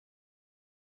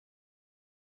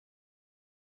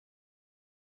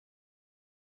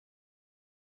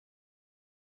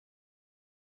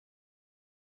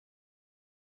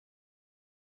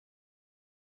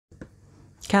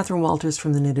Katherine Walters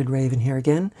from the Knitted Raven here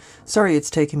again. Sorry it's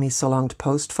taken me so long to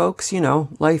post, folks. You know,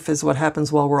 life is what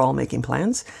happens while we're all making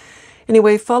plans.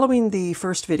 Anyway, following the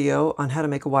first video on how to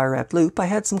make a wire wrapped loop, I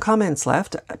had some comments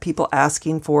left, people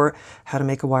asking for how to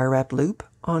make a wire wrapped loop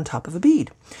on top of a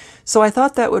bead. So I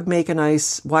thought that would make a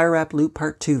nice wire wrapped loop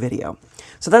part 2 video.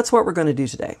 So that's what we're going to do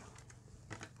today.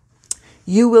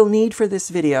 You will need for this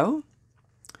video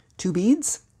 2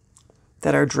 beads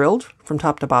that are drilled from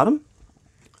top to bottom.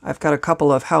 I've got a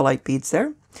couple of howlite beads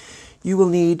there. You will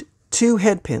need 2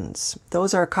 head pins.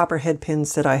 Those are copper head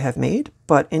pins that I have made,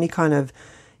 but any kind of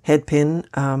head pin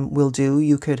will do.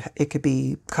 It could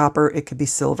be copper, it could be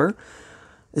silver,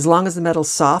 as long as the metal's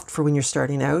soft for when you're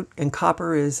starting out. And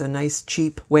copper is a nice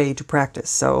cheap way to practice,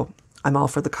 so I'm all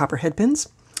for the copper head pins.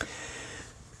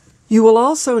 You will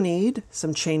also need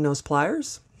some chain nose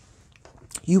pliers.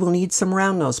 You will need some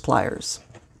round nose pliers.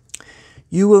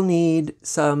 You will need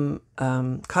some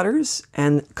cutters,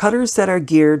 and cutters that are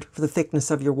geared for the thickness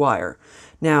of your wire.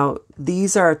 Now,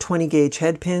 these are 20 gauge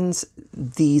head pins.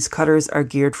 These cutters are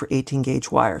geared for 18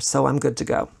 gauge wire, so I'm good to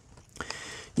go.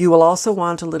 You will also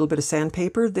want a little bit of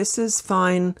sandpaper. This is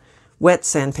fine wet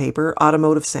sandpaper,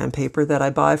 automotive sandpaper that I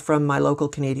buy from my local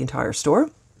Canadian Tire store.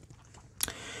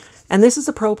 And this is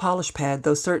a pro polish pad,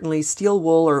 though certainly steel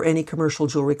wool or any commercial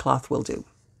jewelry cloth will do.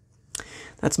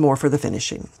 That's more for the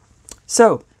finishing.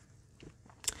 So,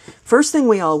 first thing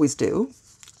we always do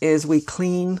is we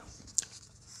clean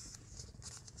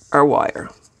our wire.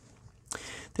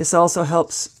 This also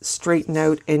helps straighten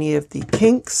out any of the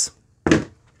kinks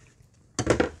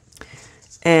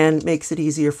and makes it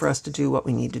easier for us to do what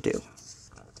we need to do.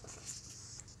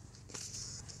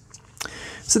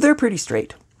 So they're pretty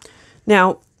straight.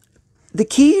 Now, the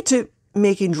key to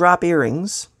making drop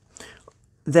earrings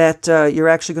that you're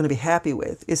actually going to be happy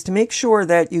with is to make sure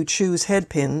that you choose head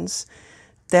pins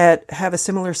that have a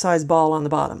similar size ball on the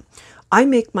bottom. I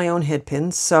make my own head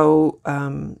pins, so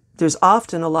there's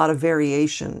often a lot of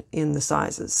variation in the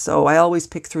sizes, so I always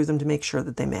pick through them to make sure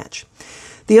that they match.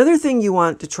 The other thing you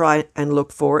want to try and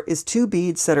look for is 2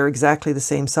 beads that are exactly the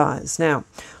same size. Now,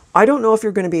 I don't know if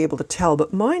you're going to be able to tell,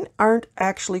 but mine aren't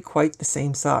actually quite the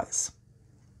same size.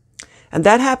 And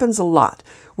that happens a lot.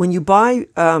 When you buy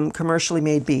commercially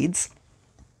made beads,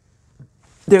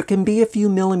 there can be a few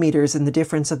millimeters in the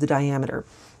difference of the diameter.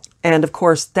 And of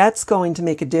course, that's going to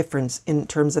make a difference in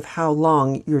terms of how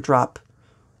long your drop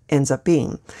ends up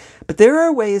being. But there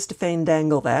are ways to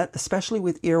fandangle that, especially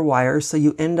with ear wires, so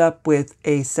you end up with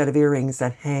a set of earrings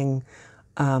that hang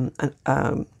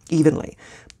evenly.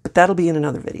 But that'll be in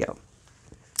another video.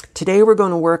 Today we're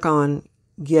going to work on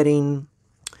getting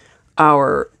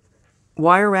our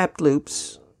wire wrapped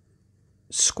loops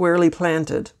squarely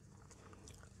planted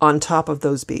on top of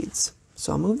those beads.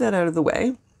 So I'll move that out of the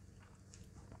way.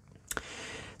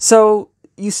 So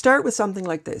you start with something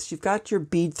like this. You've got your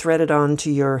bead threaded onto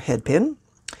your head pin,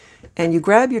 and you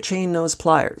grab your chain nose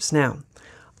pliers. Now,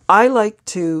 I like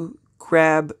to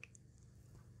grab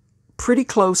pretty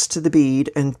close to the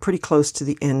bead and pretty close to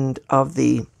the end of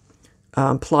the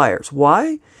pliers.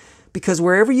 Why? Because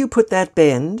wherever you put that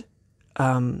bend,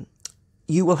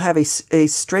 you will have a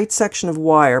straight section of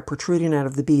wire protruding out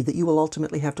of the bead that you will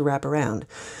ultimately have to wrap around.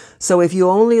 So if you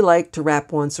only like to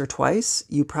wrap once or twice,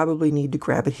 you probably need to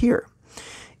grab it here.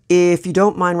 If you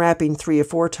don't mind wrapping 3 or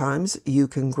 4 times, you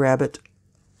can grab it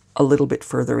a little bit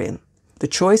further in. The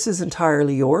choice is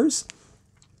entirely yours.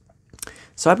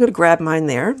 So I'm going to grab mine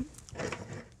there.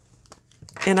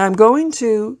 And I'm going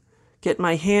to get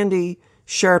my handy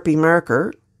Sharpie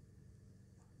marker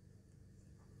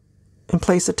and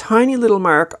place a tiny little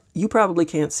mark. You probably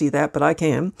can't see that, but I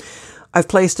can. I've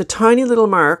placed a tiny little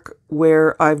mark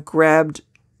where I've grabbed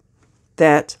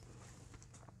that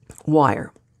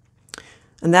wire.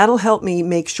 And that'll help me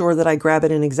make sure that I grab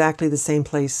it in exactly the same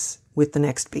place with the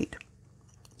next bead.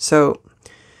 So,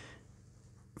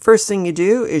 first thing you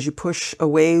do is you push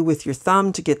away with your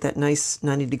thumb to get that nice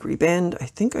 90-degree bend. I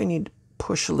think I need to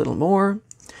push a little more.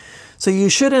 So you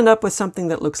should end up with something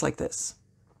that looks like this.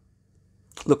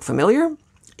 Look familiar?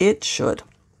 It should.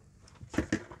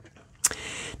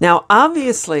 Now,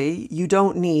 obviously, you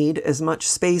don't need as much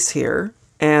space here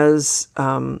as,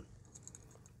 or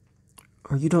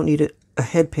you don't need a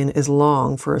head pin as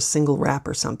long for a single wrap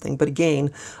or something. But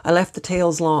again, I left the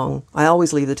tails long. I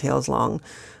always leave the tails long.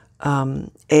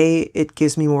 It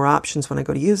gives me more options when I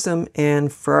go to use them.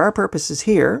 And for our purposes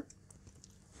here,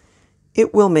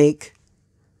 it will make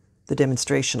the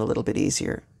demonstration a little bit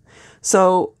easier.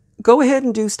 So go ahead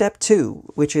and do step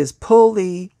 2, which is pull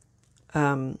the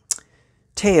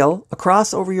tail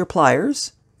across over your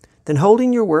pliers, then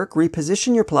holding your work,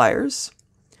 reposition your pliers,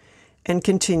 and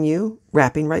continue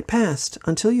wrapping right past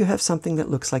until you have something that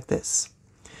looks like this.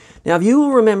 Now, if you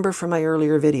will remember from my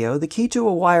earlier video, the key to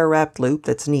a wire wrapped loop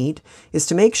that's neat is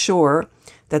to make sure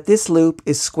that this loop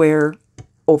is square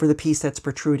over the piece that's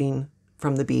protruding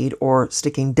from the bead or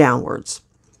sticking downwards.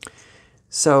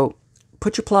 So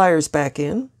put your pliers back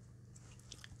in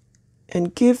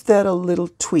and give that a little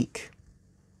tweak.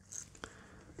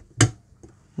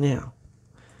 Now,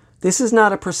 this is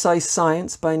not a precise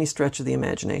science by any stretch of the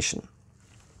imagination.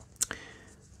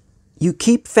 You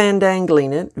keep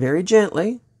fandangling it very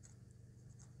gently.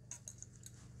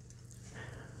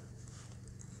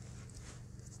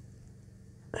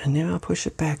 And now I'll push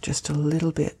it back just a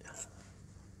little bit.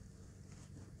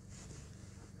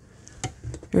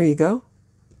 There you go.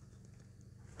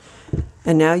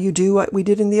 And now you do what we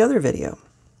did in the other video.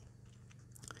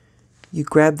 You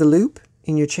grab the loop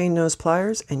in your chain nose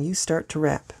pliers and you start to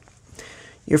wrap.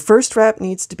 Your first wrap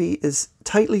needs to be as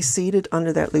tightly seated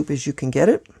under that loop as you can get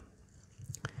it.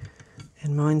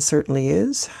 And mine certainly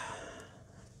is.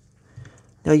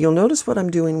 Now you'll notice what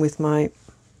I'm doing with my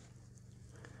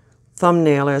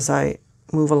thumbnail as I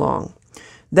move along.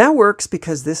 That works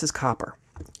because this is copper.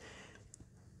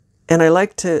 And I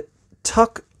like to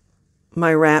tuck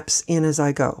my wraps in as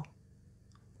I go.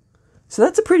 So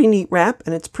that's a pretty neat wrap,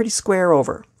 and it's pretty square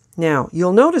over. Now,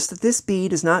 you'll notice that this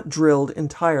bead is not drilled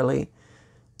entirely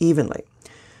evenly.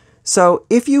 So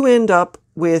if you end up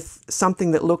with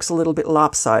something that looks a little bit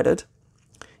lopsided,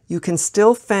 you can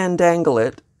still fandangle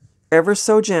it ever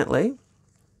so gently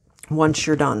once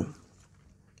you're done.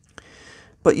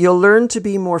 But you'll learn to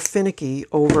be more finicky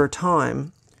over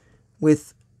time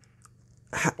with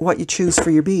what you choose for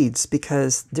your beads,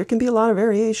 because there can be a lot of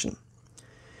variation.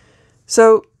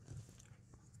 So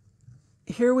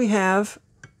here we have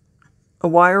a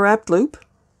wire wrapped loop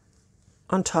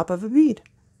on top of a bead.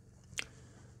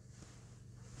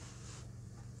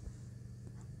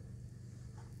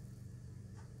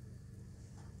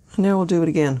 And now we'll do it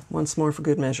again, once more for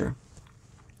good measure.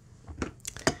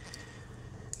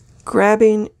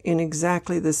 Grabbing in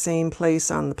exactly the same place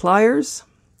on the pliers,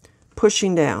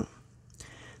 pushing down.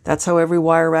 That's how every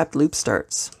wire wrapped loop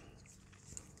starts.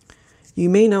 You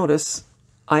may notice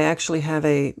I actually have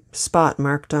a spot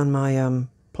marked on my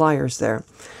pliers there.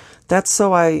 That's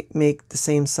so I make the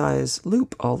same size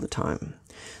loop all the time.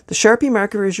 The Sharpie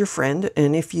marker is your friend,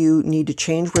 and if you need to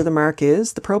change where the mark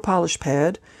is, the Pro Polish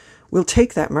pad will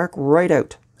take that mark right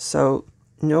out. So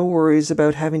no worries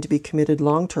about having to be committed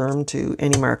long term to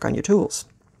any mark on your tools.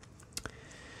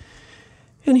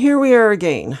 And here we are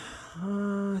again.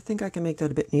 I think I can make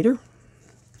that a bit neater.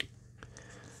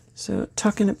 So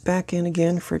tucking it back in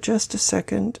again for just a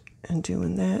second and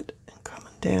doing that and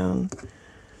coming down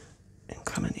and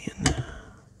coming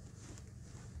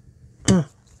in.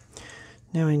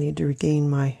 Now I need to regain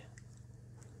my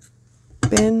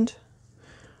bend.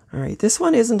 All right, this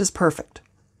one isn't as perfect,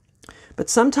 but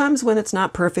sometimes when it's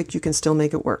not perfect, you can still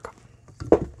make it work.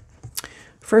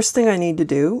 First thing I need to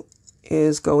do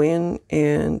is go in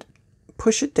and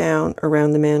push it down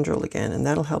around the mandrel again, and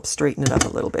that'll help straighten it up a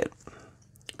little bit.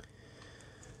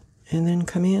 And then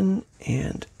come in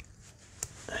and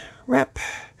wrap,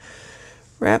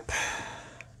 wrap,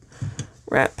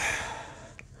 wrap,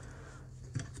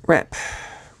 wrap,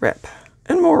 wrap,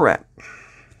 and more wrap.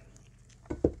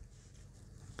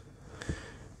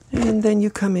 And then you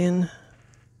come in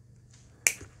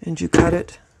and you cut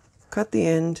it, cut the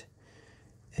end,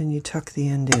 and you tuck the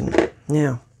end in.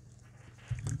 Now,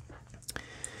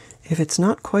 if it's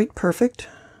not quite perfect,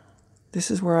 this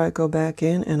is where I go back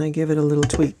in and I give it a little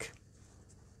tweak.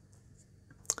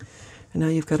 And now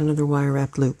you've got another wire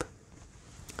wrapped loop.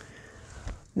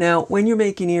 Now, when you're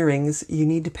making earrings, you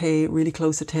need to pay really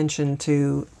close attention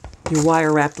to your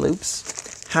wire wrapped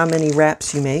loops, how many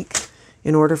wraps you make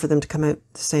in order for them to come out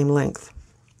the same length.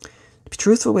 To be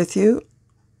truthful with you,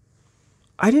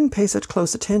 I didn't pay such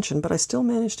close attention, but I still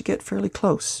managed to get fairly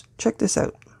close. Check this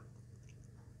out.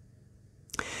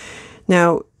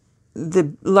 Now,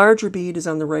 the larger bead is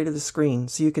on the right of the screen,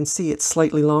 so you can see it's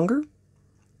slightly longer.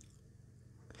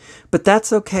 But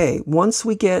that's okay. Once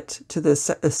we get to the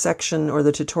section or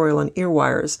the tutorial on ear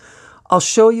wires, I'll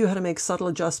show you how to make subtle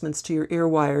adjustments to your ear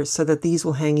wires so that these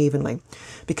will hang evenly.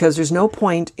 Because there's no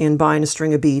point in buying a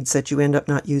string of beads that you end up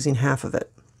not using half of it.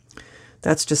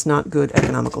 That's just not good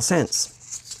economical sense.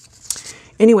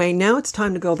 Anyway, now it's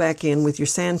time to go back in with your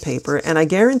sandpaper, and I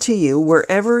guarantee you,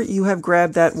 wherever you have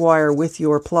grabbed that wire with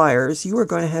your pliers, you are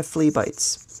going to have flea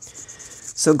bites.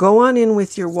 So go on in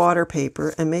with your water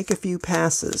paper and make a few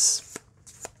passes.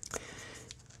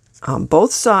 on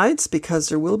both sides, because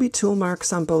there will be tool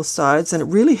marks on both sides, and it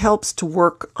really helps to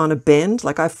work on a bend.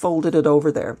 Like I folded it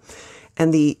over there,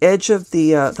 and the edge of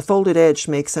the folded edge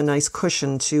makes a nice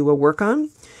cushion to work on.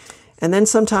 And then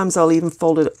sometimes I'll even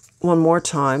fold it one more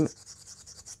time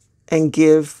and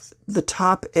give the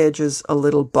top edges a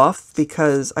little buff,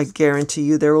 because I guarantee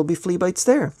you there will be flea bites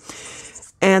there.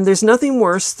 And there's nothing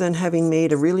worse than having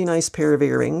made a really nice pair of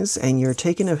earrings and you're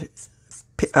taking a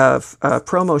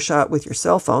promo shot with your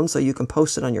cell phone so you can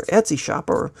post it on your Etsy shop,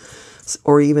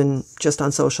 or even just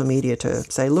on social media to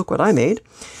say, look what I made.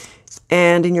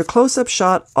 And in your close-up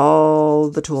shot, all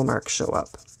the tool marks show up.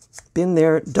 Been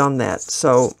there, done that.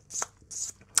 So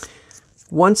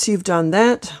once you've done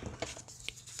that,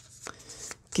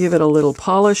 give it a little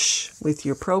polish with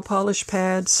your Pro Polish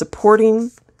pad,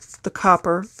 supporting the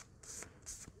copper.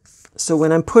 So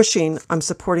when I'm pushing, I'm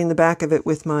supporting the back of it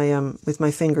with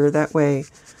my finger. That way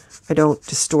I don't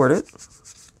distort it.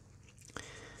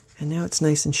 And now it's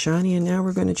nice and shiny, and now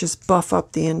we're going to just buff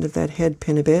up the end of that head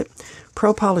pin a bit.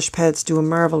 Pro Polish pads do a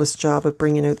marvelous job of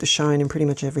bringing out the shine in pretty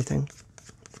much everything.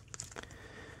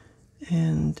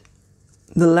 And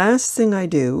the last thing I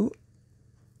do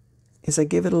is I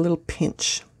give it a little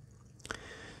pinch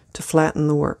to flatten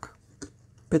the work.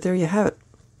 But there you have it,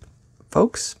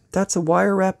 folks. That's a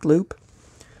wire wrapped loop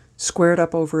squared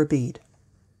up over a bead.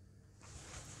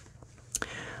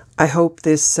 I hope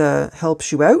this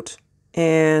helps you out,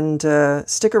 and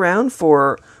stick around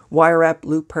for wire wrapped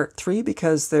loop part 3,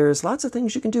 because there's lots of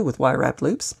things you can do with wire wrapped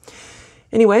loops.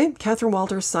 Anyway, Katherine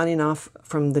Walters signing off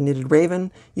from the Knitted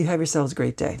Raven. You have yourselves a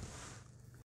great day.